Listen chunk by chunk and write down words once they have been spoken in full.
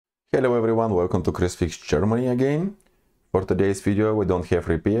Hello everyone, welcome to KrisFix-Germany again. For today's video we don't have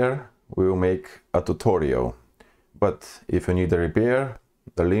repair, we will make a tutorial. But if you need a repair,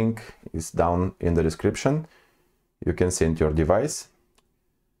 the link is down in the description. You can send your device.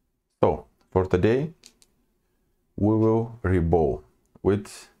 So for today we will reball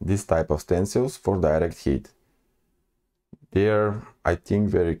with this type of stencils for direct heat. They are, I think,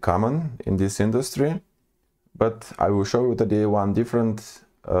 very common in this industry, but I will show you today one different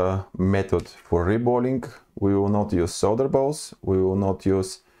method for reballing. We will not use solder balls, we will not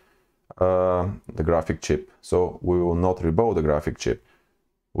use the graphic chip, so we will not reball the graphic chip.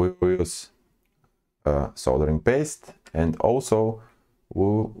 We will use soldering paste, and also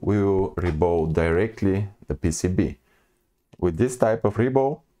we will reball directly the PCB. With this type of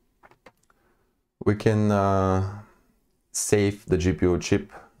reball we can save the GPU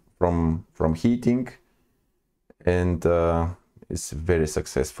chip from heating, and it's a very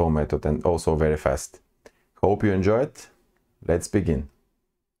successful method and also very fast. Hope you enjoy it. Let's begin.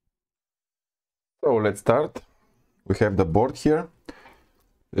 So let's start. We have the board here.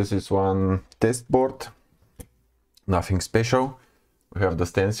 This is one test board, nothing special. We have the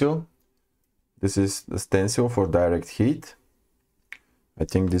stencil. This is the stencil for direct heat. I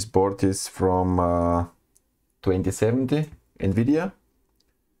think this board is from 2070 NVIDIA,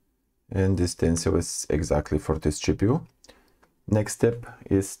 and this stencil is exactly for this GPU. Next step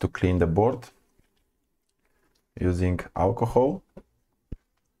is to clean the board using alcohol.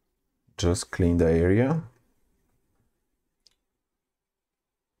 Just clean the area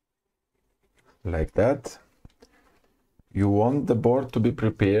like that. You want the board to be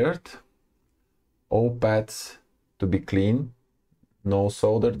prepared, all pads to be clean, no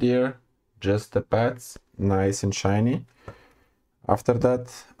solder there, just the pads, nice and shiny. After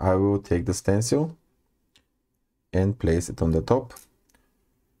that I will take the stencil and place it on the top.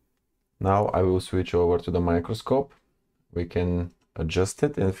 Now I will switch over to the microscope. We can adjust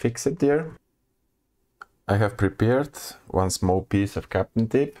it and fix it there. I have prepared one small piece of Kapton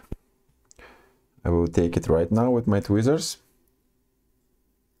tape. I will take it right now with my tweezers.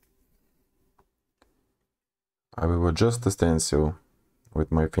 I will adjust the stencil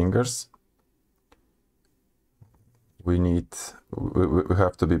with my fingers. We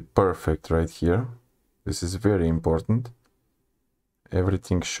have to be perfect right here. This is very important.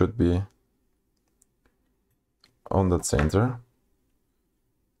 Everything should be on the center.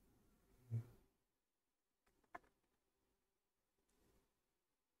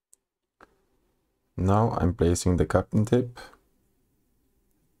 Now I'm placing the Kapton tape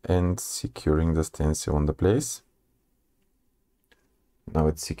and securing the stencil on the place. Now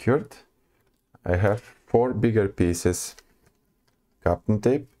it's secured. I have 4 bigger pieces Kapton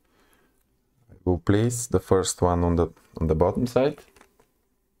tape. I will place the first one on the bottom side.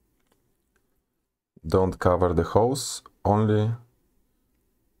 Don't cover the holes, only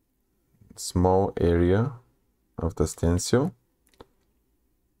small area of the stencil.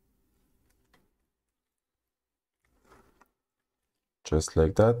 Just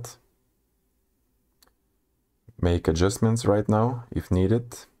like that. Make adjustments right now if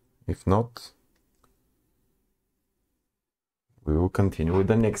needed. If not, we will continue with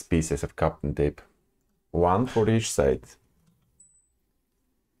the next pieces of Kapton tape. 1 for each side.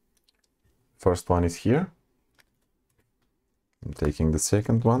 First one is here. I'm taking the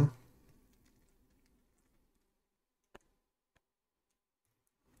second one.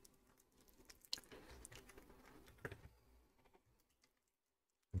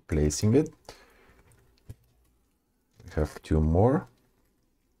 Placing it. We have 2 more.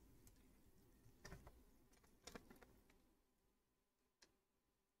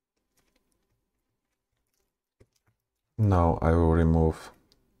 Now I will remove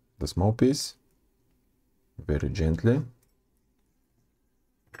the small piece very gently,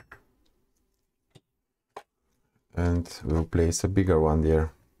 and we'll place a bigger one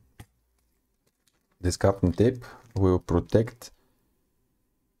there. This Kapton tape will protect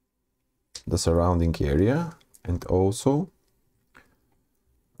the surrounding area and also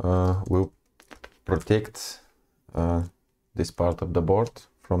will protect this part of the board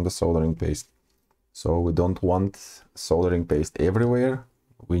from the soldering paste. So we don't want soldering paste everywhere,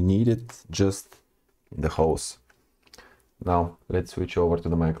 we need it just in the holes. Now let's switch over to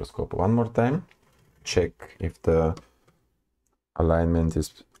the microscope one more time, check if the alignment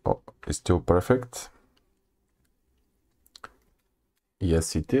is still perfect.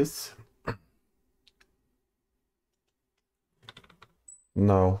 Yes, it is.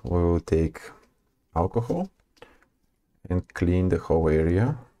 Now we will take alcohol and clean the whole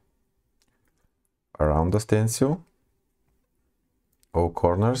area around the stencil. all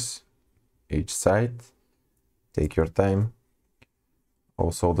corners, each side. Take your time.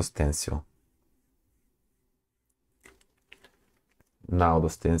 Also the stencil. Now the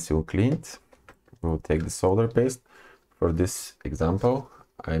stencil cleaned, we'll take the solder paste. For this example,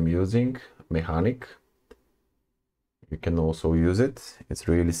 I'm using mechanic. You can also use it. It's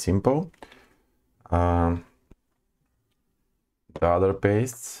really simple. The other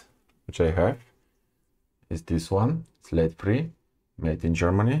pastes which I have is this one. It's lead-free, made in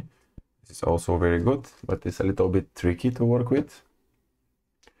Germany. This is also very good, but it's a little bit tricky to work with.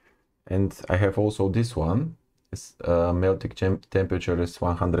 And I have also this one. Its melting temperature is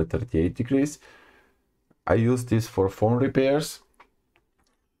 138 degrees. I use this for phone repairs,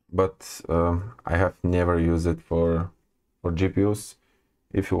 but I have never used it for GPUs.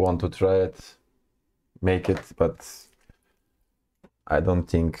 If you want to try it, make it, but I don't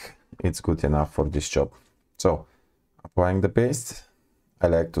think it's good enough for this job. So, applying the paste, I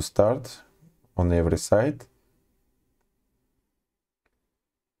like to start on every side.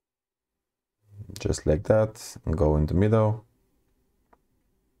 Just like that, and go in the middle.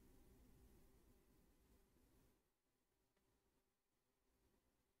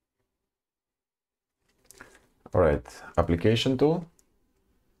 Alright, application tool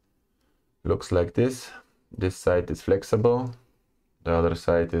looks like this. This side is flexible, the other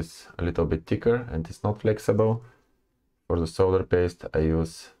side is a little bit thicker and it's not flexible. For the solder paste I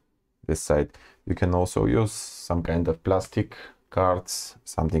use this side. You can also use some kind of plastic cards,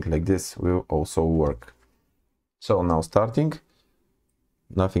 something like this will also work. So now starting,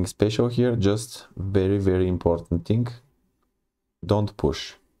 nothing special here, just very important thing, don't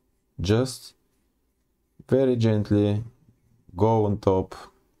push, just very gently go on top,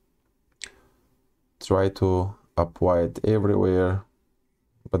 try to apply it everywhere,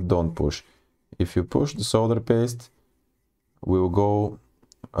 but don't push. If you push, the solder paste will go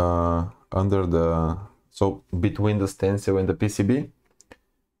under the, so between the stencil and the PCB,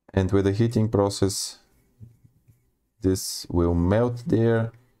 and with the heating process this will melt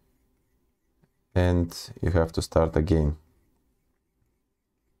there and you have to start again.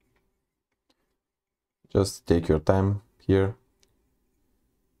 Just take your time here.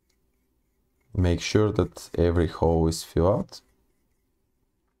 Make sure that every hole is filled out.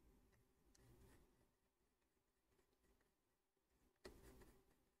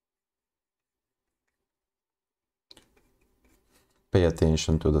 Pay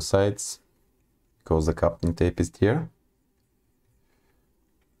attention to the sides because the coupling tape is there.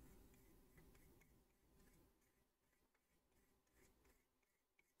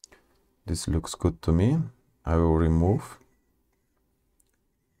 This looks good to me. I will remove.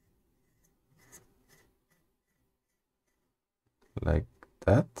 Like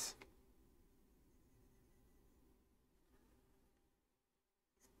that.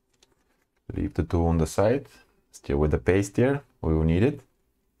 Leave the tool on the side, still with the paste here, we will need it.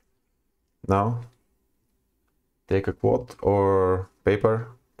 Now, take a cloth or paper,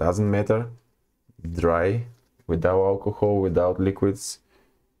 doesn't matter, dry, without alcohol, without liquids,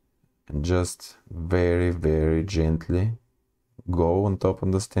 and just very gently go on top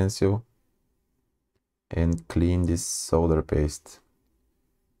of the stencil and clean this solder paste.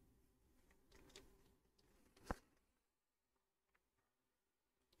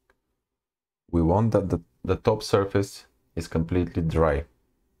 We want that the top surface is completely dry.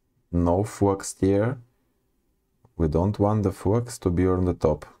 No flux there. We don't want the flux to be on the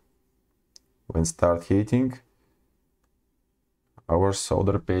top. When start heating, our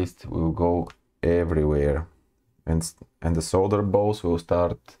solder paste will go everywhere. And the solder balls will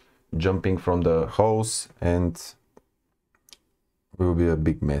start jumping from the hose and will be a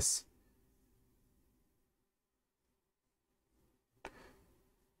big mess.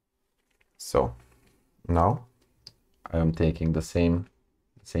 So now I am taking the same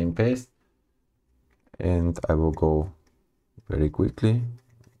paste and I will go very quickly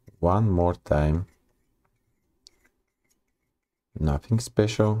one more time. Nothing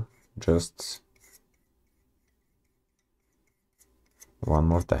special, just one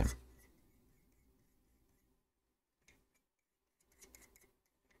more time.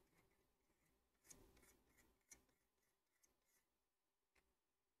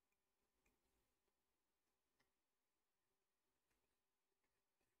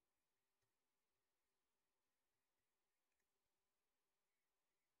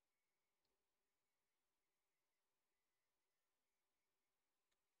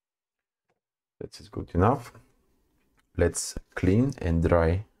 That is good enough. Let's clean and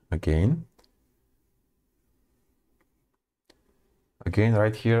dry again. Again,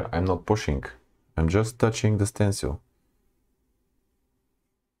 right here, I'm not pushing. I'm just touching the stencil.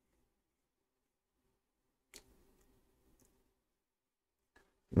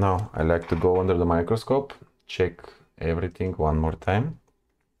 Now I like to go under the microscope, check everything one more time.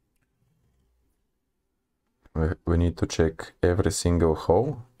 We need to check every single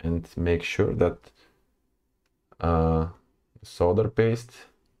hole and make sure that solder paste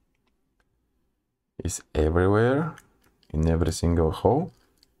is everywhere in every single hole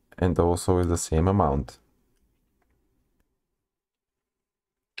and also is the same amount.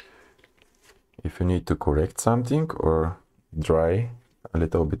 If you need to correct something or dry a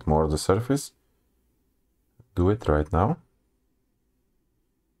little bit more the surface, do it right now.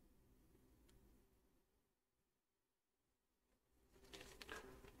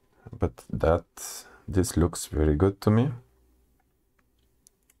 But this looks very good to me.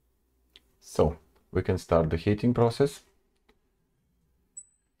 So we can start the heating process.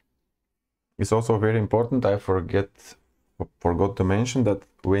 It's also very important, I forgot to mention that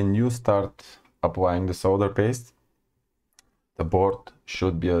when you start applying the solder paste, the board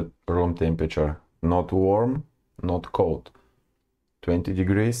should be at room temperature, not warm, not cold. 20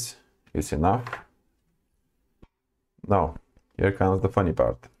 degrees is enough. Now, here comes the funny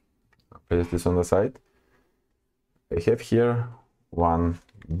part. Place this on the side. I have here one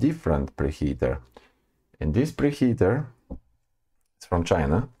different preheater, and this preheater is from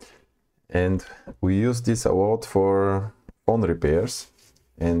China, and we use this a lot for phone repairs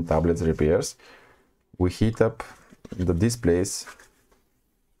and tablets repairs. We heat up the displays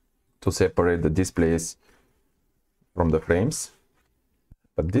to separate the displays from the frames,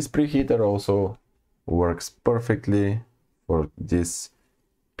 but this preheater also works perfectly for this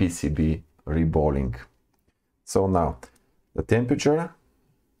PCB reballing. So now the temperature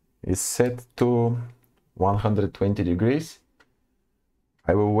is set to 120 degrees.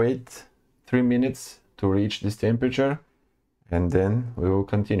 I will wait 3 minutes to reach this temperature and then we will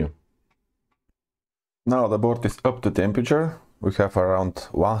continue. Now the board is up to temperature. We have around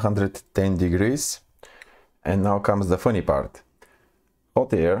 110 degrees, and now comes the funny part.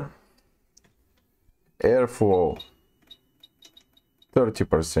 Hot airflow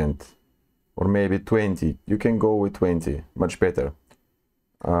 30% or maybe 20. You can go with 20, much better.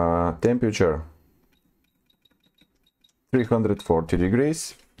 Temperature 340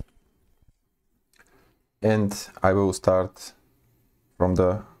 degrees, and I will start from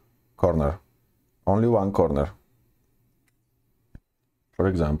the corner, only one corner. For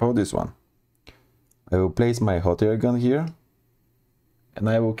example, this one. I will place my hot air gun here and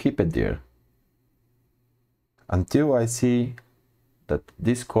I will keep it there until I see that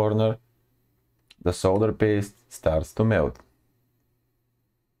this corner, the solder paste starts to melt.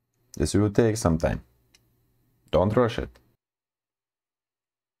 This will take some time. Don't rush it.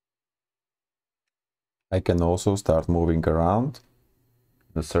 I can also start moving around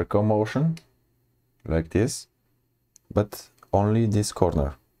the circle motion like this, but only this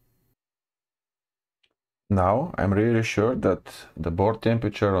corner. Now I'm really sure that the board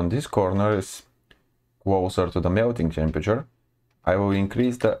temperature on this corner is closer to the melting temperature. I will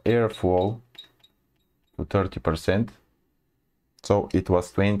increase the airflow to 30%. So it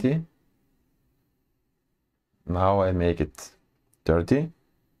was 20. Now I make it 30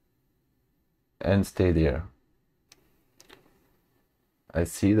 and stay there. I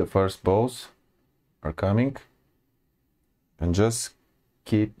see the first balls are coming, and just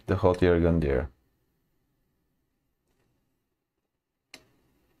keep the hot air gun there.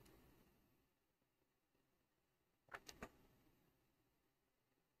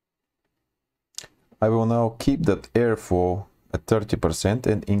 I will now keep that airflow at 30%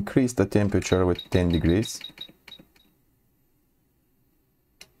 and increase the temperature with 10 degrees.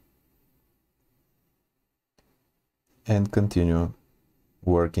 And continue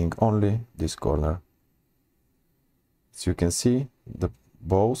working only this corner. As you can see, the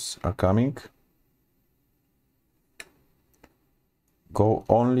balls are coming. Go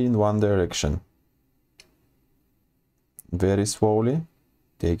only in one direction. Very slowly,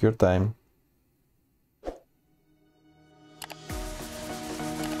 take your time.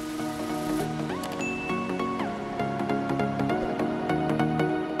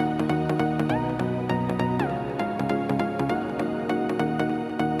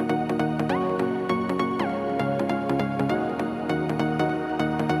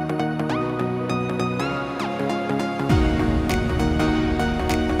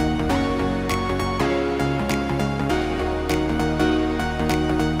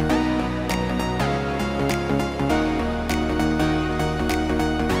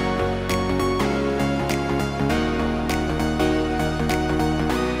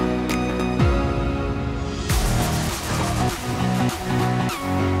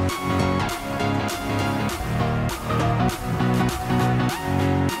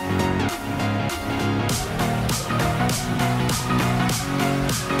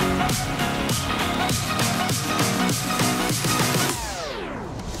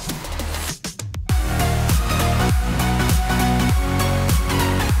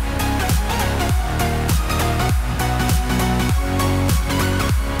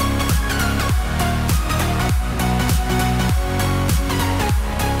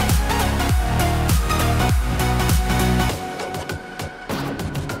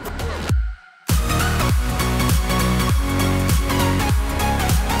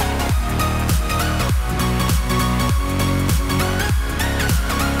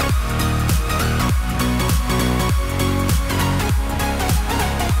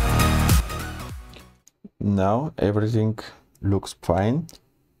 Now everything looks fine.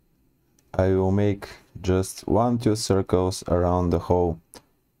 I will make just 1-2 circles around the whole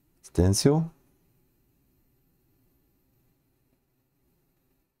stencil.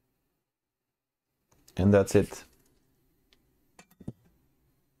 And that's it.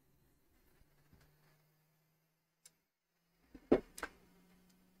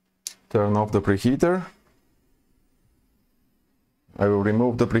 Turn off the preheater. I will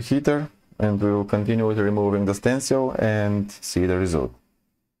remove the preheater and we will continue with removing the stencil and see the result.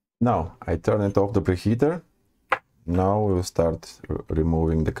 Now I turn it off the preheater. Now we will start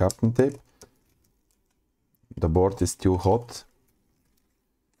removing the captain tape. The board is still hot.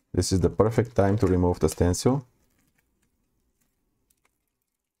 This is the perfect time to remove the stencil.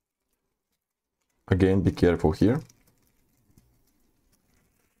 Again, be careful here.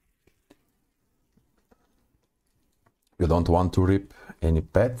 You don't want to rip any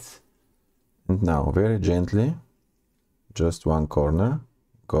pads. And now very gently, just one corner,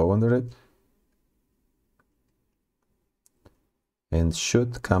 go under it. And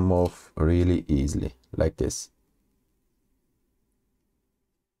should come off really easily, like this.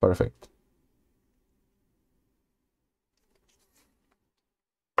 Perfect.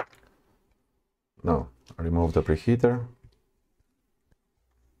 Now remove the preheater.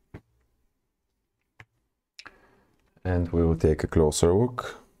 And we will take a closer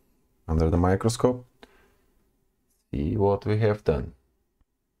look under the microscope. See what we have done.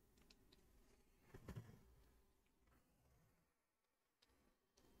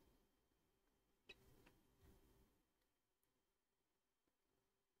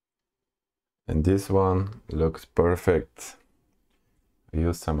 And this one looks perfect. I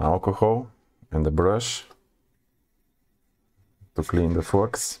use some alcohol and a brush to clean the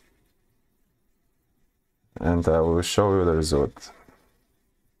forks. And I will show you the result.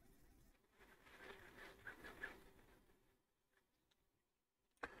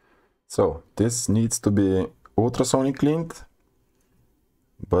 So this needs to be ultrasonic cleaned,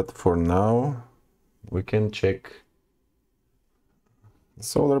 but for now we can check the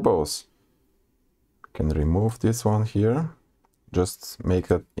solder balls. Can remove this one here, just make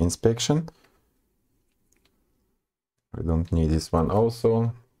an inspection. We don't need this one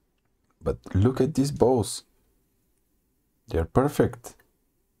also, but look at these balls. They're perfect.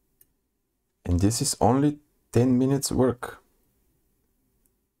 And this is only 10 minutes work.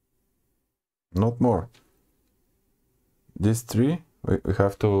 Not more. These three, we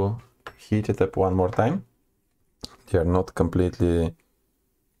have to heat it up one more time. They are not completely,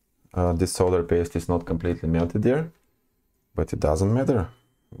 this solder paste is not completely melted there, but it doesn't matter.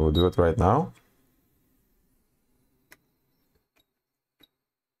 We'll do it right now.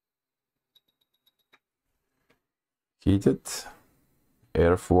 Heat it.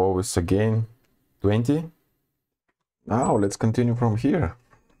 Airflow is again 20. Now let's continue from here.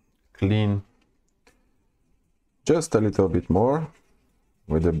 Clean just a little bit more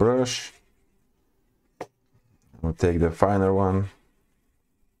with the brush. We'll take the finer one.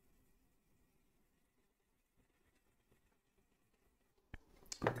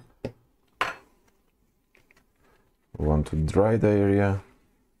 We want to dry the area.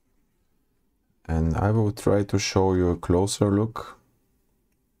 And I will try to show you a closer look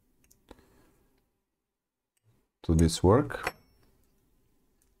to this work.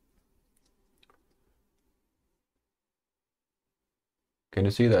 Can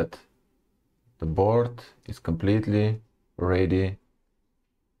you see that? The board is completely ready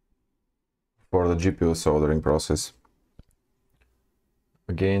for the GPU soldering process.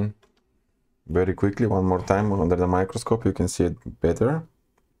 Again, very quickly, one more time under the microscope, you can see it better.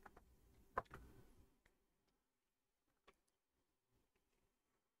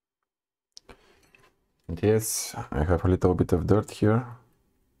 And yes, I have a little bit of dirt here.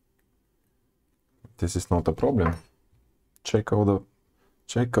 This is not a problem. Check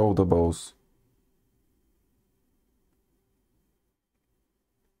out the balls.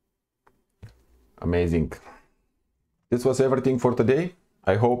 Amazing. This was everything for today.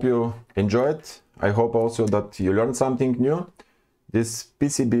 I hope you enjoyed. I hope also that you learned something new. This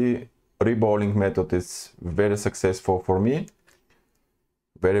PCB reballing method is very successful for me.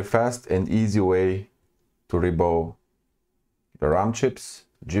 Very fast and easy way to reball the RAM chips,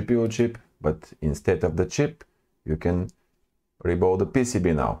 GPU chip, but instead of the chip, you can reball the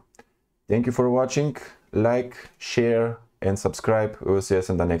PCB now. Thank you for watching. Like, share, and subscribe. We will see us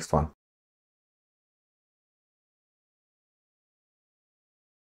in the next one.